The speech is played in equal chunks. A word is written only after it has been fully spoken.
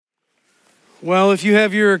Well, if you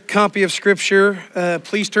have your copy of Scripture,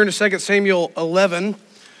 please turn to 2 Samuel 11.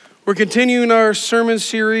 We're continuing our sermon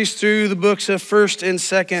series through the books of 1 and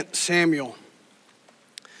 2 Samuel.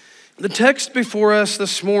 The text before us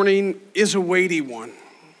this morning is a weighty one,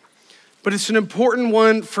 but it's an important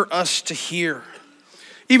one for us to hear.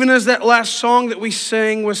 Even as that last song that we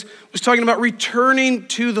sang was talking about returning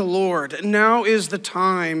to the Lord, now is the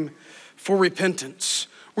time for repentance.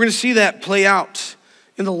 We're going to see that play out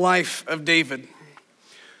in the life of David.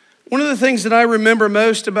 One of the things that I remember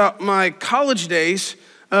most about my college days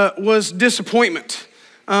was disappointment.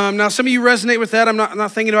 Now, some of you resonate with that. I'm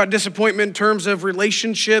not thinking about disappointment in terms of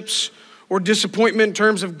relationships or disappointment in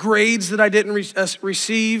terms of grades that I didn't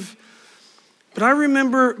receive. But I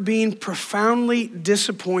remember being profoundly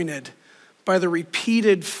disappointed by the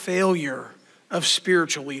repeated failure of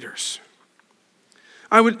spiritual leaders.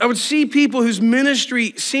 I would see people whose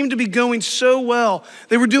ministry seemed to be going so well.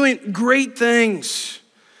 They were doing great things.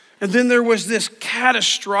 And then there was this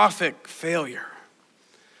catastrophic failure.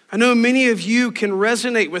 I know many of you can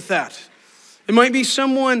resonate with that. It might be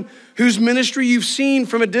someone whose ministry you've seen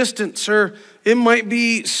from a distance, or it might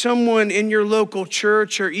be someone in your local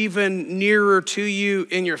church or even nearer to you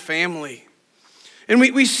in your family. And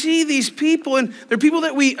we see these people, and they're people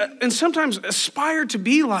that we and sometimes aspire to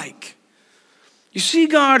be like. You see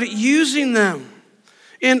God using them.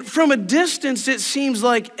 And from a distance, it seems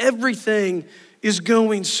like everything is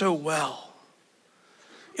going so well.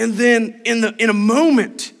 And then in a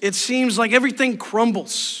moment, it seems like everything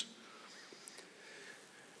crumbles.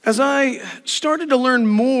 As I started to learn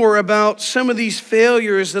more about some of these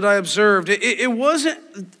failures that I observed, it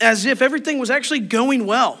wasn't as if everything was actually going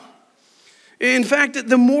well. In fact,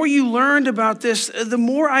 the more you learned about this, the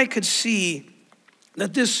more I could see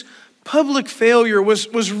that this public failure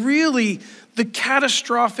was really the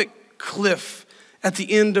catastrophic cliff at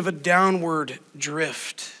the end of a downward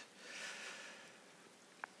drift.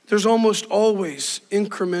 There's almost always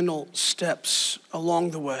incremental steps along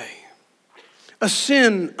the way. A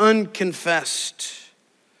sin unconfessed,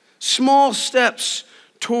 small steps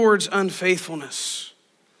towards unfaithfulness.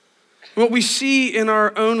 What we see in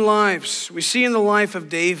our own lives, we see in the life of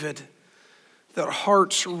David, that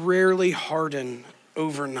hearts rarely harden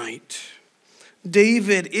overnight.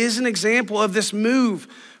 David is an example of this move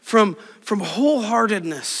from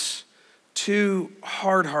wholeheartedness to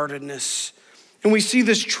hard-heartedness. And we see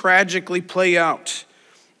this tragically play out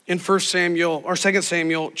in 2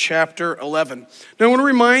 Samuel chapter 11. Now I want to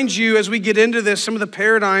remind you as we get into this, some of the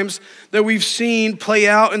paradigms that we've seen play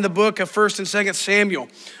out in the book of 1 and 2 Samuel.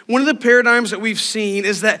 One of the paradigms that we've seen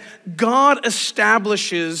is that God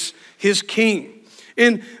establishes his king.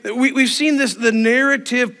 And we've seen the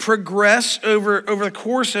narrative progress over the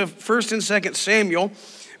course of 1 and 2 Samuel,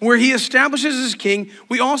 where he establishes his king.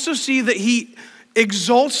 We also see that he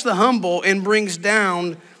exalts the humble and brings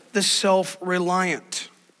down the self-reliant.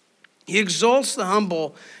 He exalts the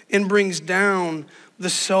humble and brings down the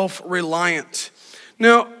self-reliant.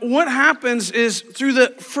 Now, what happens is through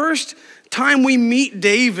the first time we meet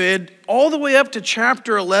David, all the way up to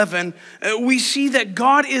chapter 11, we see that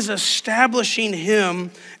God is establishing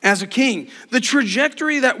him as a king. The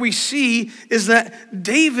trajectory that we see is that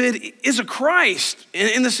David is a Christ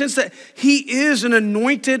in the sense that he is an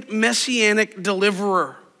anointed messianic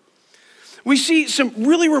deliverer. We see some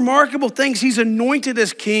really remarkable things. He's anointed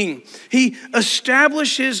as king. He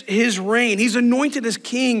establishes his reign. He's anointed as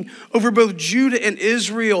king over both Judah and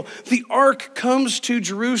Israel. The ark comes to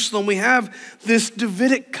Jerusalem. We have this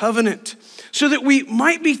Davidic covenant so that we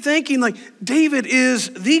might be thinking like David is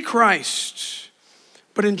the Christ.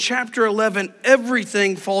 But in chapter 11,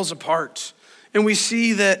 everything falls apart. And we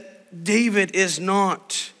see that David is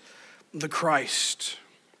not the Christ.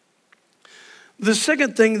 The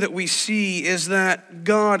second thing that we see is that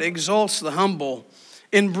God exalts the humble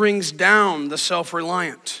and brings down the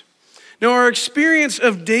self-reliant. Now, our experience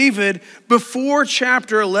of David before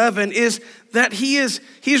chapter 11 is that he's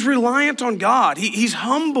reliant on God. He's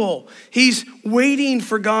humble. He's waiting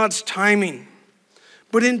for God's timing.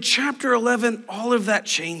 But in chapter 11, all of that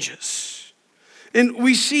changes. And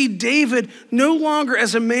we see David no longer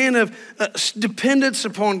as a man of dependence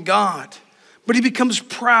upon God, but he becomes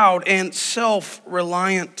proud and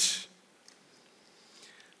self-reliant.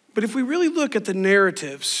 But if we really look at the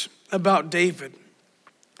narratives about David,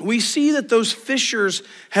 we see that those fissures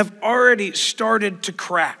have already started to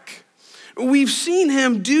crack. We've seen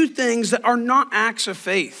him do things that are not acts of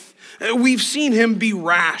faith. We've seen him be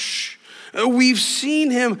rash. We've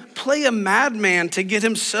seen him play a madman to get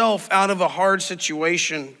himself out of a hard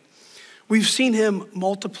situation. We've seen him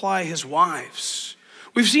multiply his wives.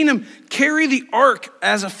 We've seen him carry the ark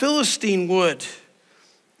as a Philistine would.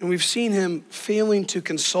 And we've seen him failing to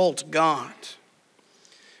consult God.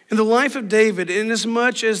 In the life of David,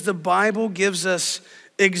 inasmuch as the Bible gives us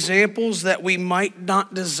examples that we might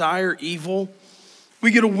not desire evil,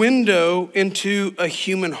 we get a window into a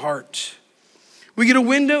human heart. We get a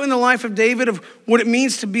window in the life of David of what it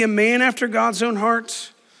means to be a man after God's own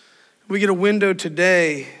heart. We get a window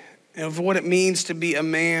today of what it means to be a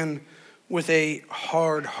man with a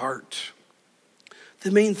hard heart.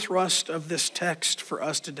 The main thrust of this text for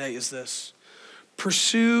us today is this: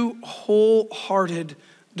 pursue wholehearted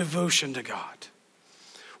devotion to God.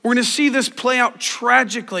 We're going to see this play out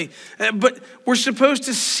tragically, but we're supposed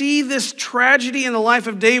to see this tragedy in the life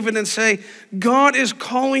of David and say, God is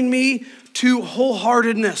calling me to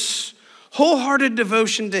wholeheartedness, wholehearted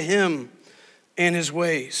devotion to him and his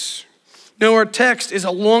ways. Now, our text is a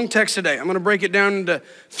long text today. I'm going to break it down into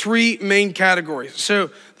three main categories. So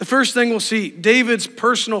the first thing we'll see, David's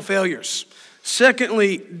personal failures.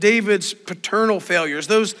 Secondly, David's paternal failures,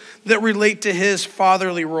 those that relate to his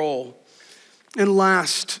fatherly role. And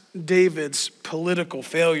last, David's political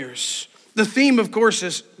failures. The theme, of course,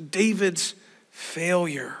 is David's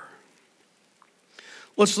failure.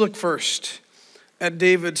 Let's look first at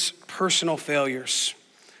David's personal failures.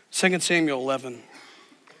 2 Samuel 11.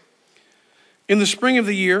 In the spring of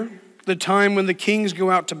the year, the time when the kings go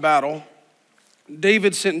out to battle,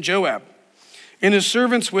 David sent Joab and his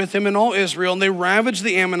servants with him and all Israel, and they ravaged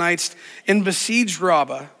the Ammonites and besieged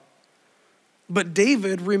Rabbah. But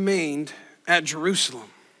David remained at Jerusalem.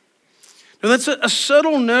 Now that's a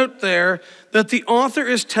subtle note there that the author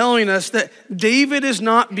is telling us that David is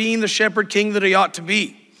not being the shepherd king that he ought to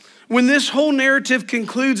be. When this whole narrative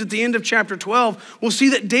concludes at the end of chapter 12, we'll see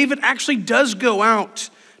that David actually does go out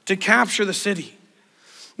to capture the city.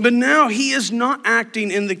 But now he is not acting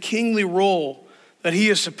in the kingly role that he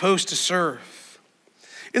is supposed to serve.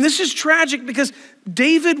 And this is tragic because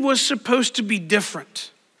David was supposed to be different.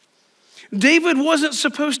 David wasn't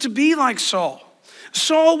supposed to be like Saul.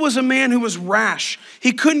 Saul was a man who was rash.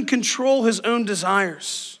 He couldn't control his own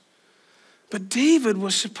desires. But David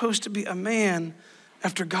was supposed to be a man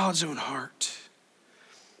after God's own heart.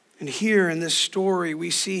 And here in this story, we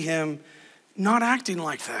see him not acting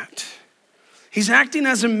like that. He's acting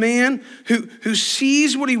as a man who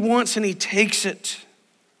sees what he wants and he takes it.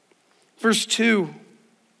 Verse 2,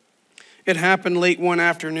 it happened late one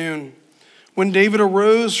afternoon when David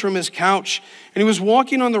arose from his couch and he was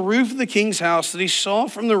walking on the roof of the king's house that he saw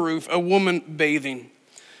from the roof a woman bathing.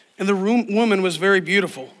 And the woman was very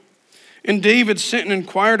beautiful. And David sent and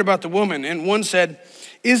inquired about the woman. And one said,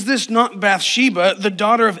 "Is this not Bathsheba, the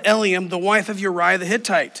daughter of Eliam, the wife of Uriah the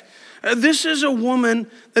Hittite?" This is a woman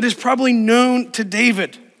that is probably known to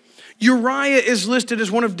David. Uriah is listed as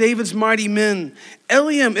one of David's mighty men.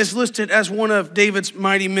 Eliam is listed as one of David's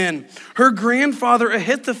mighty men. Her grandfather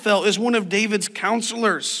Ahithophel is one of David's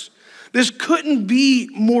counselors. This couldn't be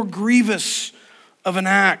more grievous of an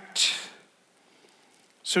act.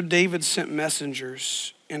 So David sent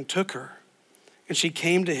messengers and took her, and she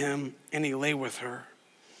came to him, and he lay with her.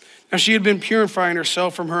 Now she had been purifying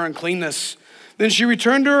herself from her uncleanness. Then she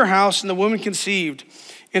returned to her house, and the woman conceived,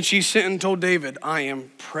 and she sent and told David, "I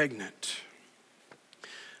am pregnant."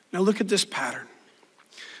 Now look at this pattern.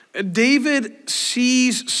 David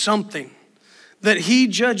sees something that he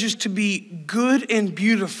judges to be good and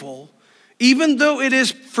beautiful, even though it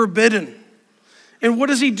is forbidden. And what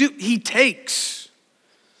does he do? He takes.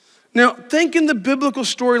 Now think in the biblical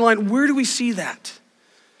storyline, where do we see that?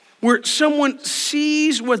 Where someone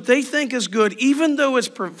sees what they think is good, even though it's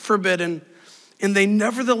forbidden, and they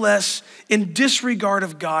nevertheless, in disregard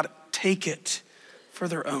of God, take it for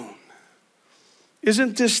their own.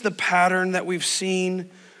 Isn't this the pattern that we've seen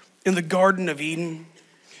in the Garden of Eden?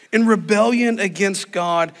 In rebellion against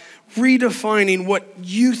God, redefining what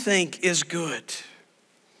you think is good.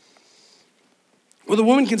 Well, the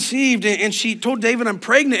woman conceived and she told David, "I'm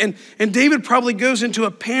pregnant." And David probably goes into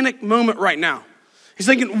a panic moment right now. He's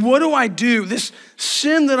thinking, what do I do? This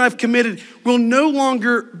sin that I've committed will no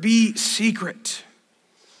longer be secret.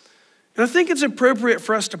 And I think it's appropriate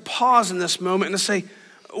for us to pause in this moment and to say,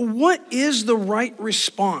 what is the right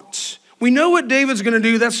response? We know what David's going to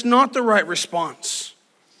do. That's not the right response.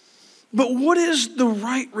 But what is the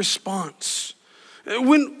right response?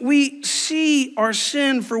 When we see our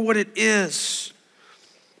sin for what it is,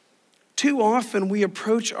 too often we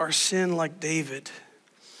approach our sin like David.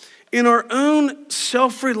 In our own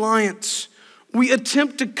self-reliance, we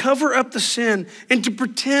attempt to cover up the sin and to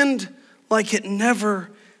pretend like it never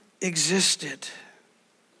existed.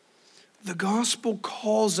 The gospel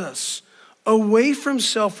calls us away from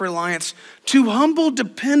self-reliance to humble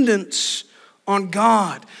dependence on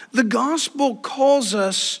God. The gospel calls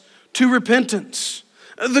us to repentance.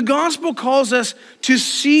 The gospel calls us to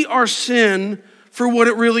see our sin for what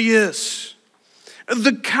it really is.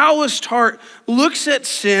 The calloused heart looks at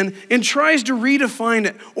sin and tries to redefine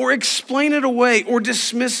it or explain it away or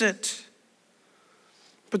dismiss it.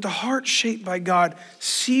 But the heart shaped by God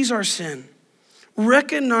sees our sin,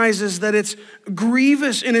 recognizes that it's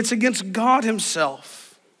grievous and it's against God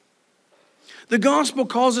himself. The gospel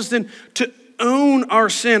calls us then to own our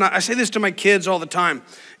sin. I say this to my kids all the time.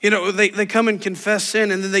 You know, they come and confess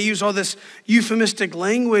sin and then they use all this euphemistic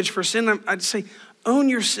language for sin. I'd say, own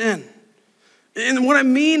your sin. And what I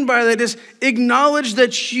mean by that is acknowledge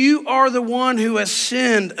that you are the one who has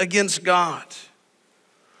sinned against God.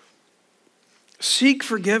 Seek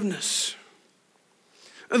forgiveness.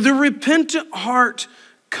 The repentant heart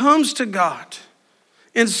comes to God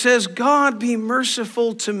and says, God, be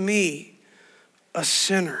merciful to me, a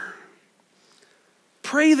sinner.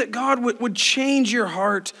 Pray that God would change your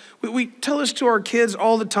heart. We tell this to our kids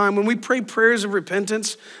all the time. When we pray prayers of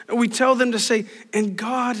repentance, we tell them to say, and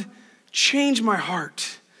God, change my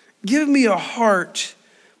heart. Give me a heart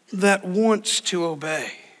that wants to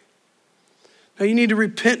obey. Now you need to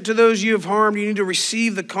repent to those you have harmed. You need to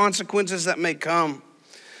receive the consequences that may come.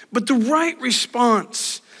 But the right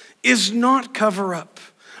response is not cover up.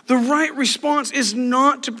 The right response is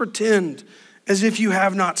not to pretend as if you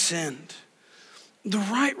have not sinned. The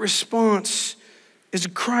right response is to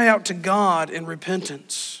cry out to God in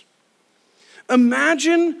repentance.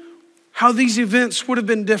 Imagine how these events would have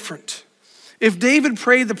been different if David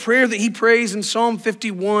prayed the prayer that he prays in Psalm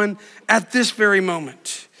 51 at this very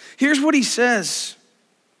moment. Here's what he says.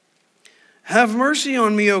 Have mercy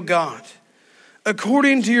on me, O God,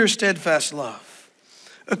 according to your steadfast love.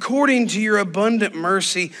 According to your abundant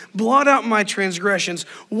mercy, blot out my transgressions,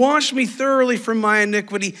 wash me thoroughly from my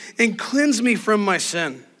iniquity, and cleanse me from my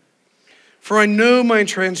sin. For I know my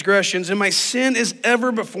transgressions, and my sin is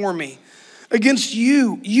ever before me. Against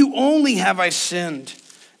you only have I sinned,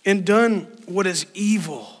 and done what is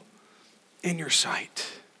evil in your sight.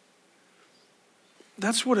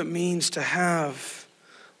 That's what it means to have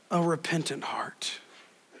a repentant heart.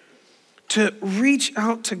 To reach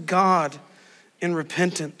out to God in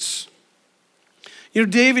repentance. You know,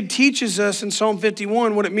 David teaches us in Psalm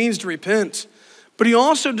 51 what it means to repent, but he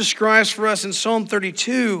also describes for us in Psalm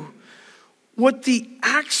 32 what the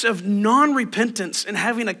acts of non-repentance and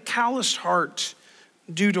having a calloused heart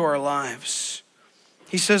do to our lives.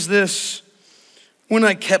 He says this, when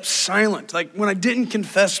I kept silent, like when I didn't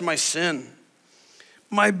confess my sin,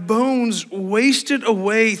 my bones wasted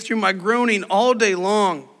away through my groaning all day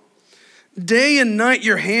long. Day and night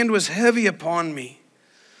your hand was heavy upon me.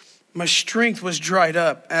 My strength was dried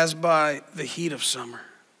up as by the heat of summer.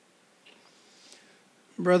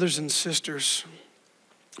 Brothers and sisters,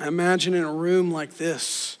 imagine in a room like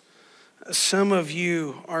this, some of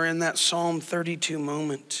you are in that Psalm 32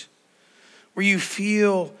 moment where you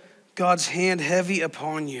feel God's hand heavy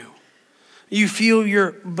upon you. You feel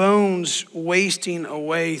your bones wasting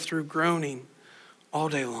away through groaning all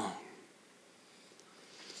day long.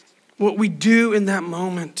 What we do in that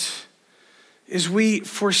moment is we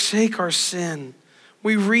forsake our sin.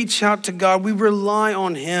 We reach out to God. We rely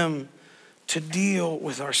on him to deal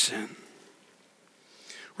with our sin.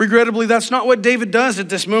 Regrettably, that's not what David does at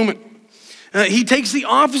this moment. He takes the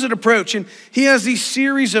opposite approach, and he has these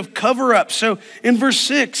series of cover-ups. So in verse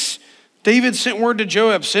 6, David sent word to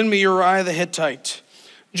Joab, send me Uriah the Hittite.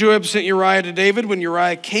 Joab sent Uriah to David. When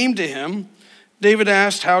Uriah came to him, David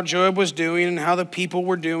asked how Joab was doing and how the people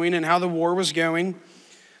were doing and how the war was going.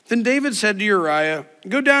 Then David said to Uriah,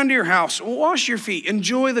 go down to your house, wash your feet,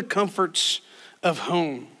 enjoy the comforts of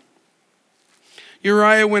home.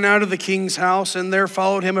 Uriah went out of the king's house, and there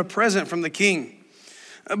followed him a present from the king.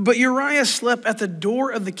 But Uriah slept at the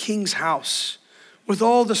door of the king's house with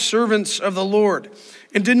all the servants of the Lord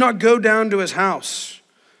and did not go down to his house.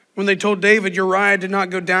 When they told David Uriah did not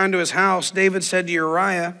go down to his house, David said to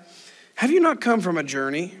Uriah, have you not come from a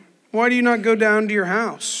journey? Why do you not go down to your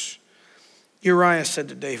house? Uriah said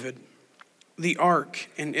to David, the ark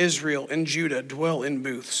and Israel and Judah dwell in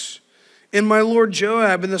booths. And my lord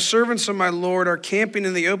Joab and the servants of my lord are camping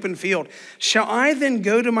in the open field. Shall I then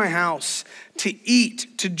go to my house to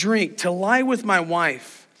eat, to drink, to lie with my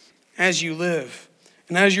wife? As you live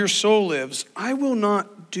and as your soul lives, I will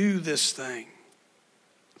not do this thing.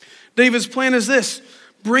 David's plan is this.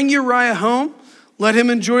 Bring Uriah home. Let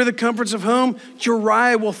him enjoy the comforts of home.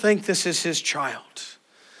 Uriah will think this is his child.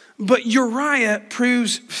 But Uriah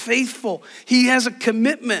proves faithful. He has a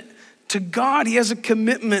commitment to God. He has a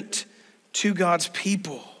commitment to God's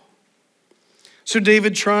people. So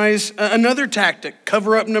David tries another tactic,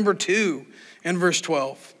 cover up number 2 in verse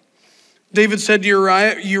 12. David said to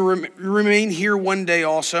Uriah, you remain here one day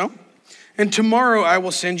also, and tomorrow I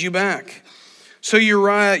will send you back. So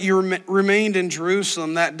Uriah, remained in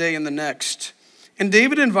Jerusalem that day and the next. And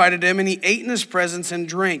David invited him, and he ate in his presence and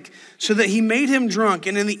drank, so that he made him drunk.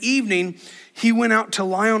 And in the evening, he went out to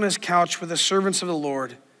lie on his couch with the servants of the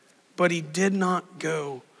Lord, but he did not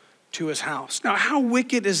go to his house. Now, how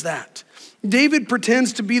wicked is that? David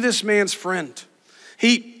pretends to be this man's friend.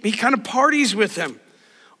 He kind of parties with him,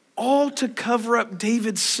 all to cover up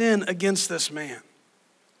David's sin against this man.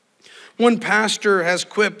 One pastor has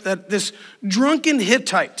quipped that this drunken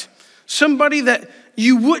Hittite, somebody that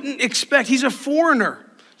you wouldn't expect, he's a foreigner,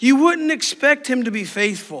 you wouldn't expect him to be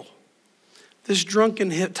faithful. This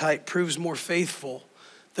drunken Hittite proves more faithful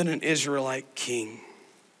than an Israelite king.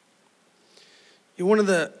 One of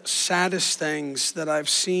the saddest things that I've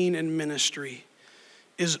seen in ministry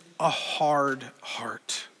is a hard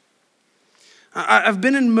heart. I've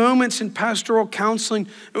been in moments in pastoral counseling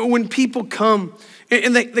when people come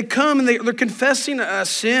and they come and they're confessing a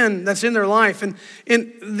sin that's in their life, and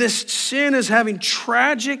this sin is having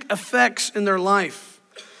tragic effects in their life.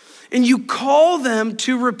 And you call them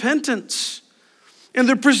to repentance, and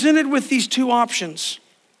they're presented with these 2 options.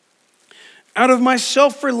 Out of my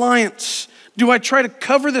self-reliance, do I try to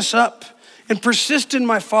cover this up and persist in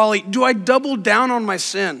my folly? Do I double down on my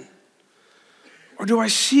sin? Or do I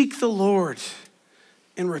seek the Lord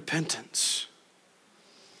in repentance?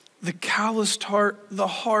 The calloused heart, the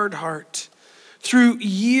hard heart, through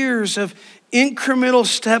years of incremental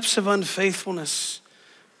steps of unfaithfulness,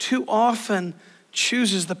 too often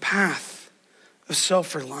chooses the path of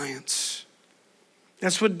self-reliance.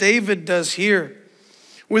 That's what David does here.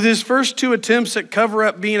 With his first 2 attempts at cover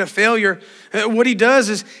up being a failure, what he does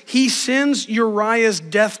is he sends Uriah's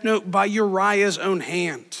death note by Uriah's own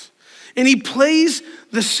hand. And he plays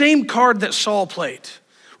the same card that Saul played.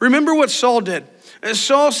 Remember what Saul did.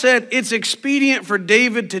 Saul said, it's expedient for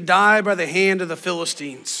David to die by the hand of the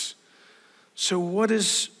Philistines. So what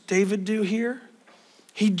does David do here?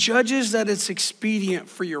 He judges that it's expedient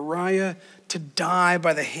for Uriah to die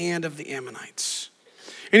by the hand of the Ammonites.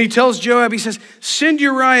 And he tells Joab, he says, send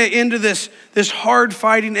Uriah into this hard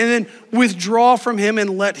fighting and then withdraw from him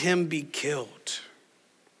and let him be killed.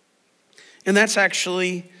 And that's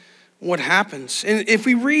actually what happens. And if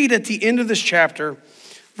we read at the end of this chapter,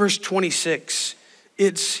 verse 26,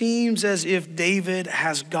 it seems as if David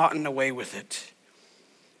has gotten away with it.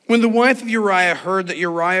 When the wife of Uriah heard that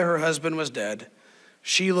Uriah, her husband, was dead,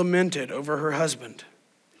 she lamented over her husband.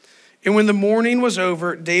 And when the mourning was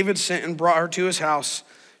over, David sent and brought her to his house.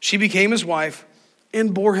 She became his wife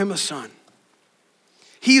and bore him a son.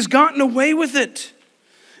 He's gotten away with it.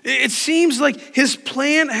 It seems like his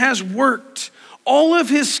plan has worked. All of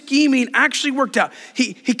his scheming actually worked out.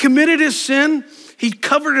 He committed his sin. He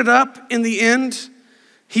covered it up in the end.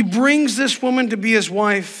 He brings this woman to be his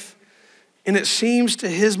wife. And it seems to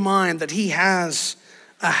his mind that he has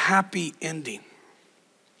a happy ending.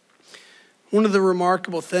 One of the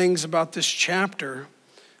remarkable things about this chapter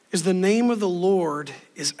is the name of the Lord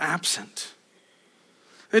is absent.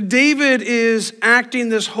 David is acting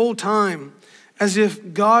this whole time as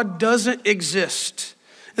if God doesn't exist,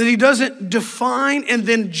 that he doesn't define and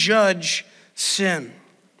then judge sin.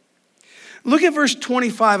 Look at verse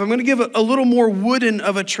 25. I'm going to give a little more wooden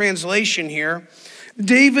of a translation here.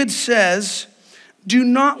 David says, do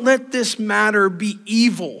not let this matter be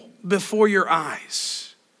evil before your eyes.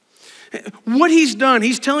 What he's done,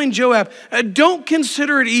 he's telling Joab, don't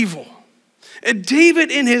consider it evil.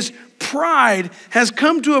 David, in his pride, has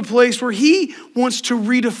come to a place where he wants to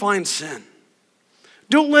redefine sin.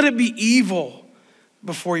 Don't let it be evil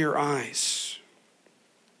before your eyes.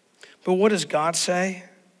 But what does God say?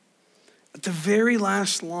 At the very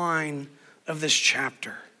last line of this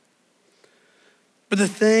chapter. But the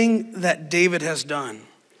thing that David has done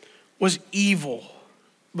was evil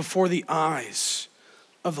before the eyes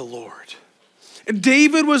of the Lord.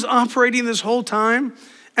 David was operating this whole time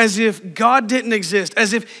as if God didn't exist,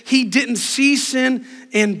 as if he didn't see sin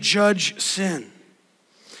and judge sin.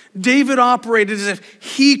 David operated as if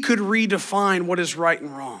he could redefine what is right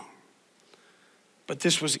and wrong. But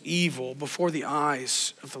this was evil before the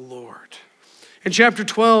eyes of the Lord. In chapter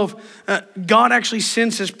 12, God actually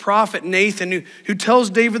sends his prophet Nathan, who tells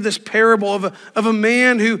David this parable of a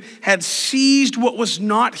man who had seized what was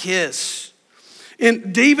not his.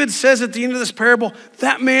 And David says at the end of this parable,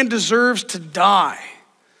 that man deserves to die.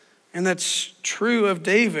 And that's true of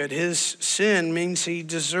David. His sin means he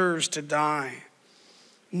deserves to die.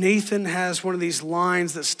 Nathan has one of these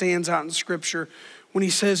lines that stands out in Scripture when he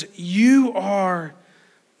says, "You are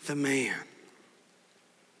the man."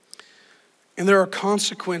 And there are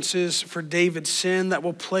consequences for David's sin that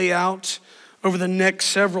will play out over the next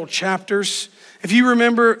several chapters. If you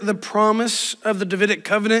remember, the promise of the Davidic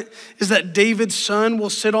covenant is that David's son will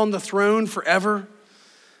sit on the throne forever.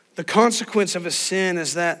 The consequence of his sin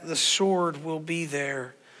is that the sword will be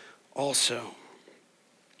there also.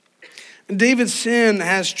 And David's sin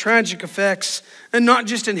has tragic effects, and not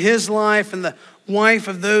just in his life and the wife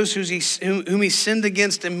of those whom he sinned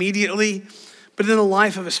against immediately, but in the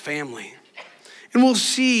life of his family. And we'll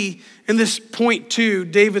see in this point 2,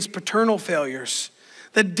 David's paternal failures,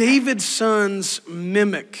 that David's sons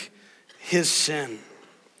mimic his sin.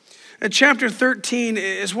 Chapter 13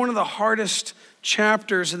 is one of the hardest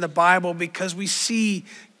chapters in the Bible because we see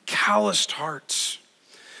calloused hearts.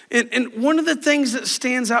 And one of the things that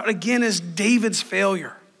stands out again is David's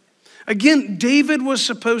failure. Again, David was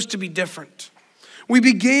supposed to be different. We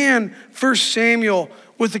began 1 Samuel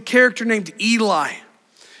with a character named Eli.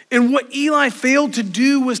 And what Eli failed to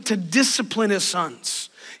do was to discipline his sons.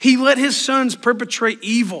 He let his sons perpetrate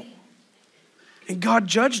evil, and God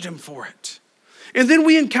judged him for it. And then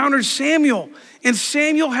we encountered Samuel, and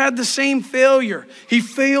Samuel had the same failure. He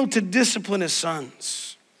failed to discipline his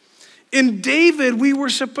sons. In David, we were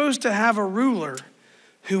supposed to have a ruler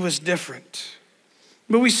who was different.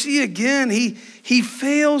 But we see again, he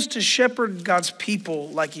fails to shepherd God's people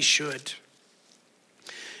like he should.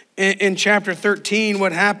 In chapter 13,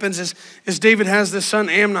 what happens is David has this son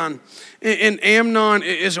Amnon. And Amnon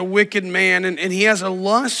is a wicked man, and he has a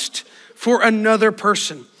lust for another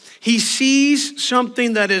person. He sees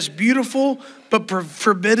something that is beautiful but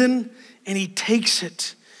forbidden, and he takes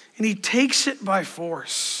it. And he takes it by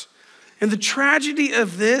force. And the tragedy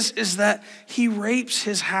of this is that he rapes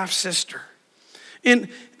his half-sister. And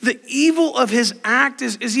the evil of his act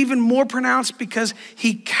is even more pronounced because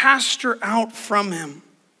he cast her out from him.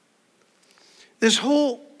 This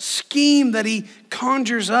whole scheme that he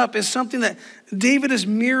conjures up is something that David is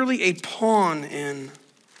merely a pawn in.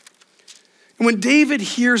 And when David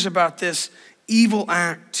hears about this evil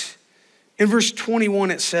act, in verse 21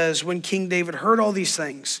 it says, when King David heard all these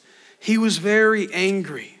things, he was very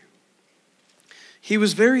angry. He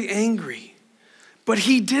was very angry, but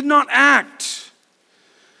he did not act.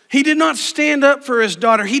 He did not stand up for his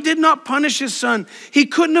daughter. He did not punish his son. He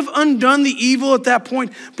couldn't have undone the evil at that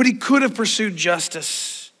point, but he could have pursued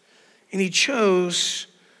justice. And he chose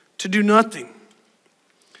to do nothing.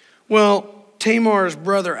 Well, Tamar's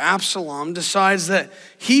brother Absalom decides that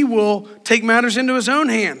he will take matters into his own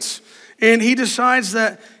hands. And he decides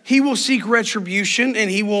that he will seek retribution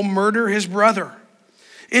and he will murder his brother.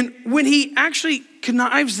 And when he actually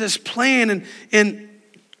connives this plan and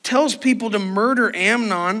tells people to murder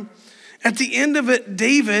Amnon, at the end of it,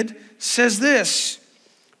 David says this,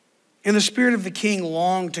 and the spirit of the king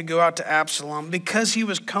longed to go out to Absalom because he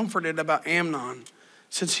was comforted about Amnon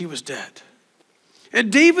since he was dead.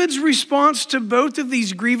 And David's response to both of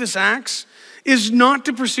these grievous acts is not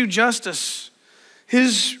to pursue justice.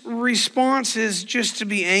 His response is just to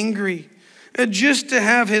be angry, just to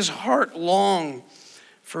have his heart long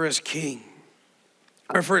for his king,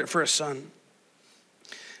 or for his son.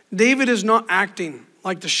 David is not acting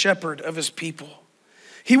like the shepherd of his people.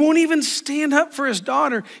 He won't even stand up for his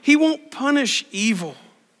daughter. He won't punish evil.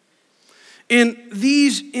 And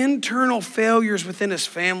these internal failures within his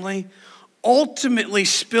family ultimately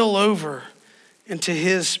spill over into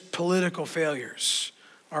his political failures,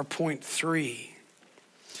 our point 3.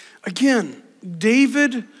 Again,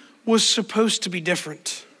 David was supposed to be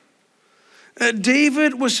different.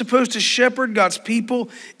 David was supposed to shepherd God's people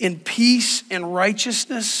in peace and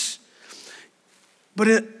righteousness,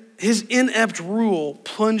 but his inept rule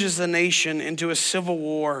plunges the nation into a civil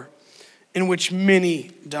war in which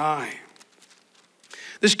many die.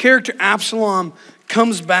 This character Absalom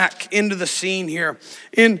comes back into the scene here.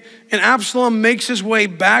 And Absalom makes his way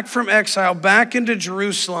back from exile, back into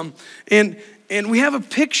Jerusalem. And we have a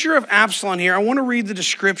picture of Absalom here. I want to read the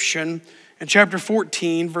description in chapter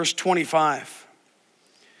 14, verse 25.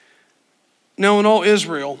 Now in all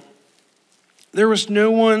Israel, there was no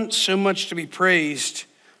one so much to be praised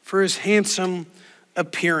for his handsome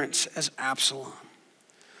appearance as Absalom.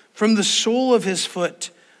 From the sole of his foot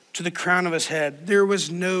to the crown of his head, there was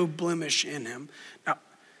no blemish in him. Now,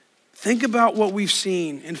 think about what we've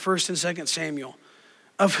seen in 1 and 2 Samuel.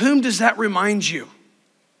 Of whom does that remind you?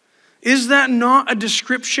 Is that not a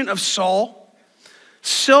description of Saul?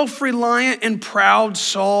 Self-reliant and proud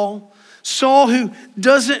Saul. Saul who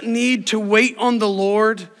doesn't need to wait on the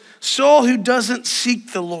Lord. Saul who doesn't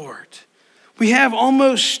seek the Lord. We have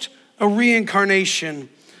almost a reincarnation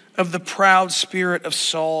of the proud spirit of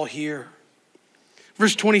Saul here.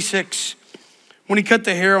 Verse 26, when he cut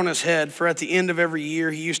the hair on his head, for at the end of every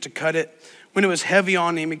year he used to cut it. When it was heavy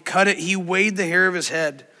on him, he cut it. He weighed the hair of his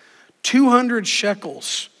head, 200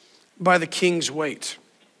 shekels by the king's weight.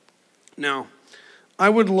 Now, I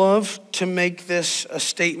would love to make this a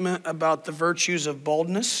statement about the virtues of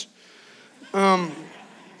boldness, but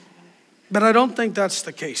I don't think that's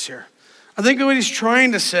the case here. I think what he's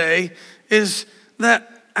trying to say is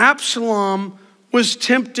that Absalom was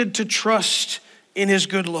tempted to trust in his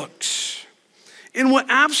good looks. And what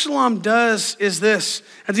Absalom does is this.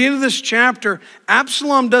 At the end of this chapter,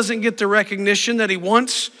 Absalom doesn't get the recognition that he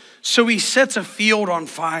wants, so he sets a field on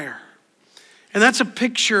fire. And that's a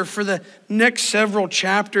picture for the next several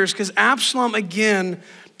chapters, because Absalom, again,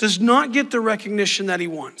 does not get the recognition that he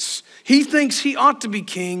wants. He thinks he ought to be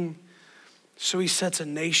king, so he sets a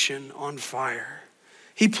nation on fire.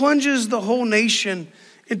 He plunges the whole nation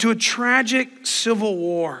into a tragic civil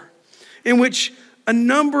war in which a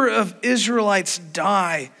number of Israelites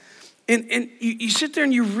die. And you sit there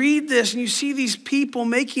and you read this and you see these people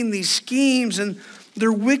making these schemes and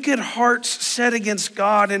their wicked hearts set against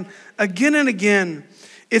God. And again,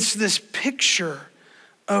 it's this picture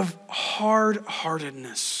of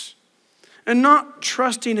hard-heartedness and not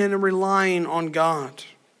trusting in and relying on God.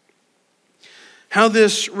 How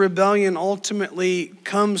this rebellion ultimately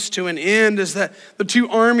comes to an end is that the two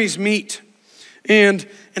armies meet, and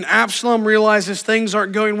Absalom realizes things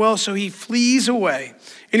aren't going well, so he flees away.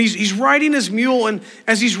 And he's riding his mule, and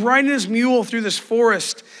as he's riding his mule through this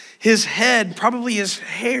forest, his head, probably his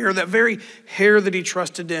hair, that very hair that he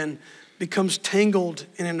trusted in, becomes tangled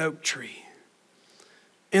in an oak tree.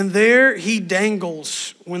 And there he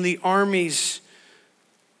dangles when the armies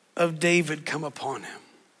of David come upon him.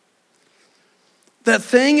 That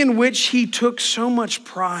thing in which he took so much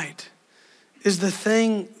pride is the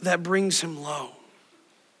thing that brings him low.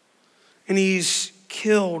 And he's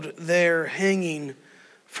killed there hanging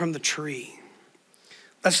from the tree.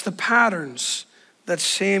 That's the patterns that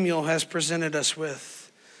Samuel has presented us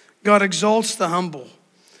with. God exalts the humble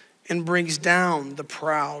and brings down the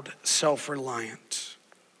proud, self-reliant.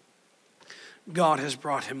 God has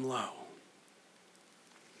brought him low.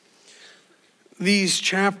 These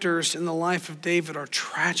chapters in the life of David are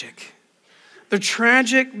tragic. They're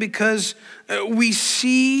tragic because we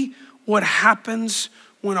see what happens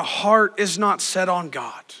when a heart is not set on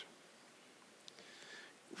God.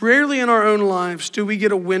 Rarely in our own lives do we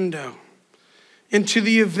get a window into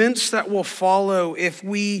the events that will follow if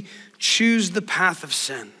we choose the path of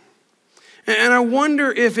sin. And I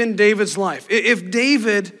wonder if in David's life, if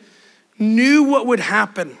David knew what would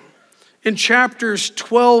happen in chapters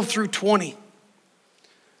 12 through 20,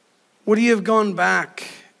 would he have gone back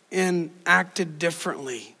and acted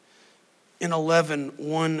differently in 11,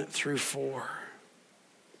 1 through 4?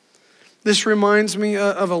 This reminds me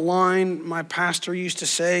of a line my pastor used to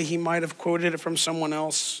say. He might have quoted it from someone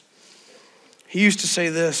else. He used to say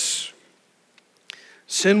this: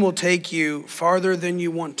 sin will take you farther than you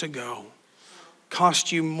want to go,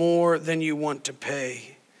 cost you more than you want to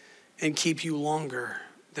pay, and keep you longer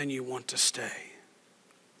than you want to stay.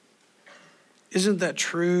 Isn't that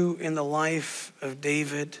true in the life of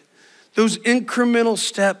David? Those incremental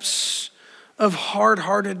steps of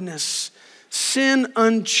hard-heartedness, sin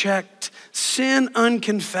unchecked, sin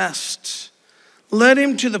unconfessed, led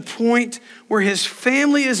him to the point where his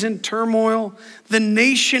family is in turmoil, the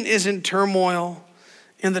nation is in turmoil,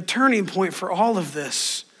 and the turning point for all of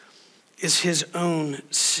this is his own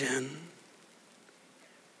sin.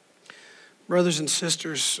 Brothers and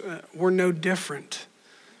sisters, we're no different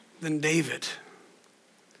than David.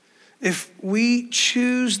 If we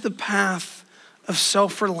choose the path of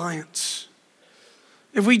self-reliance,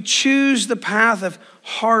 if we choose the path of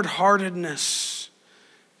hard-heartedness,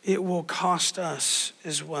 it will cost us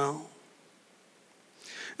as well.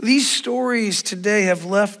 These stories today have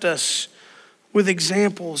left us with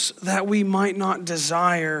examples that we might not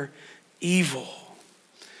desire evil.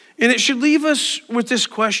 And it should leave us with this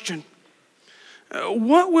question: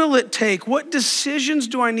 what will it take? What decisions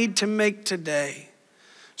do I need to make today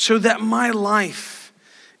so that my life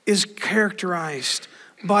is characterized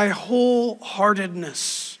by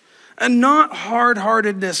wholeheartedness and not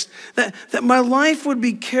hard-heartedness? That my life would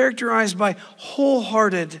be characterized by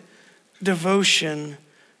wholehearted devotion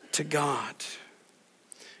to God.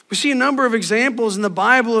 We see a number of examples in the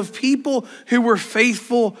Bible of people who were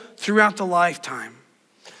faithful throughout the lifetime.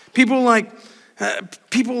 People like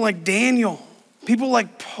Daniel, people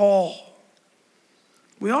like Paul.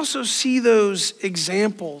 We also see those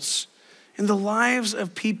examples in the lives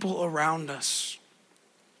of people around us.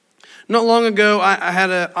 Not long ago, I had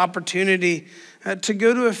an opportunity to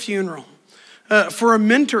go to a funeral for a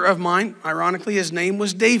mentor of mine. Ironically, his name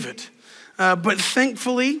was David. But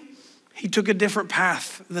thankfully, he took a different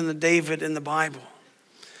path than the David in the Bible.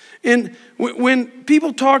 And when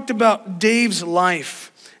people talked about Dave's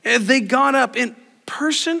life, they got up and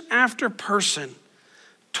person after person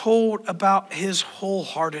told about his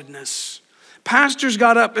wholeheartedness. Pastors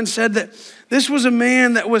got up and said that this was a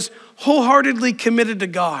man that was wholeheartedly committed to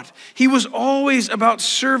God. He was always about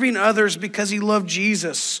serving others because he loved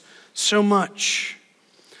Jesus so much.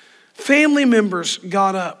 Family members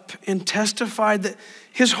got up and testified that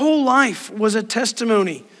his whole life was a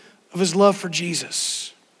testimony of his love for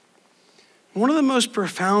Jesus. One of the most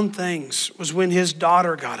profound things was when his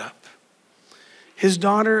daughter got up. His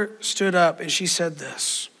daughter stood up and she said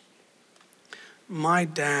this: "My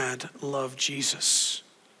dad loved Jesus.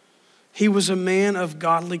 He was a man of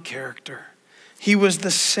godly character. He was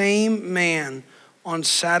the same man on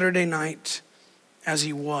Saturday night as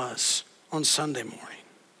he was on Sunday morning."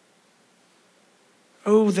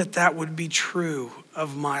 Oh, that would be true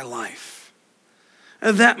of my life.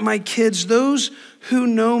 That my kids, those who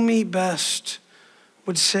know me best,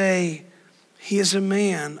 would say, he is a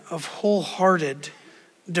man of wholehearted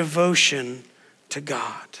devotion to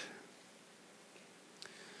God.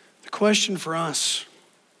 The question for us: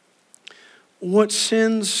 what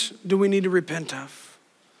sins do we need to repent of?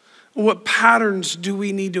 What patterns do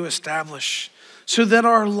we need to establish so that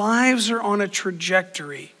our lives are on a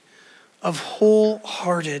trajectory of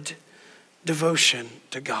wholehearted devotion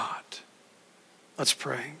to God? Let's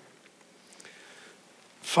pray.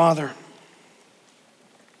 Father,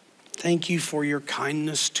 thank you for your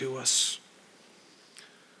kindness to us.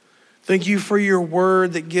 Thank you for your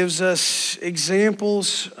word that gives us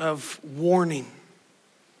examples of warning.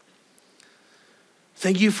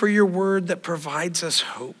 Thank you for your word that provides us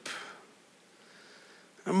hope.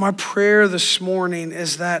 And my prayer this morning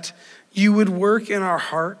is that you would work in our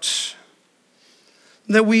hearts,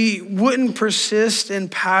 that we wouldn't persist in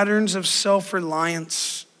patterns of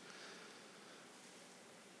self-reliance,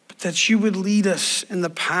 but that you would lead us in the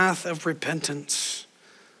path of repentance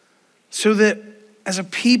so that as a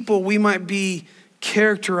people we might be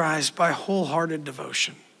characterized by wholehearted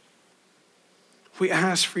devotion. We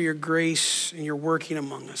ask for your grace and your working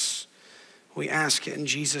among us. We ask it in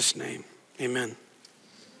Jesus' name. Amen.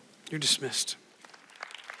 You're dismissed.